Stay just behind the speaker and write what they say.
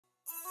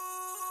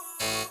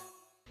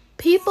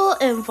people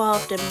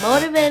involved in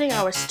motivating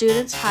our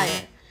students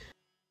higher.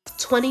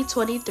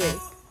 2023.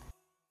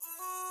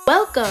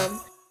 Welcome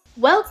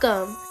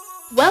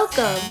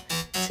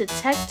to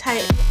Tech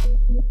Titan,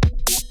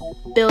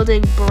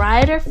 building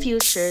brighter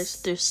futures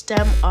through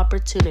STEM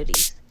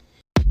opportunities.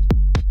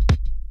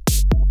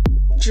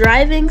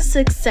 Driving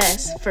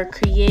success for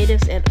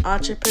creatives and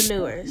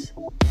entrepreneurs.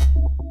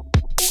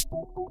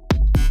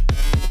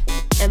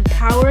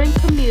 Empowering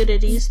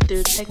communities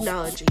through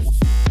technology.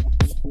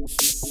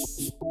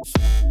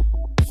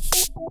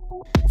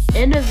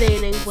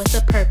 Innovating with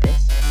a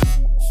purpose.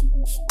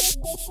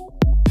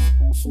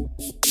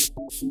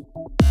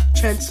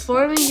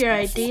 Transforming your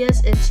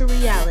ideas into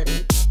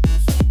reality.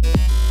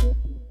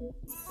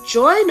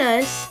 Join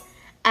us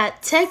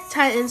at Tech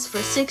Titans for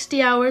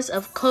 60 hours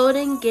of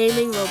coding,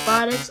 gaming,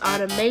 robotics,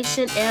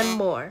 automation, and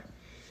more.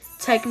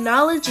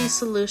 Technology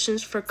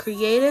solutions for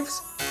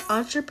creatives,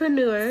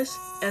 entrepreneurs,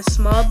 and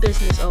small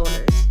business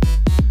owners.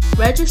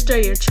 Register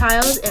your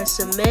child and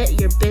submit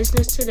your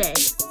business today.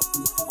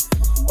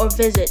 Or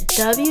visit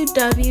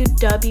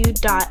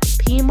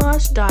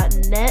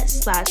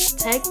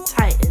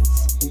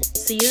www.pimosh.net/techtitans.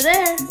 See you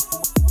there!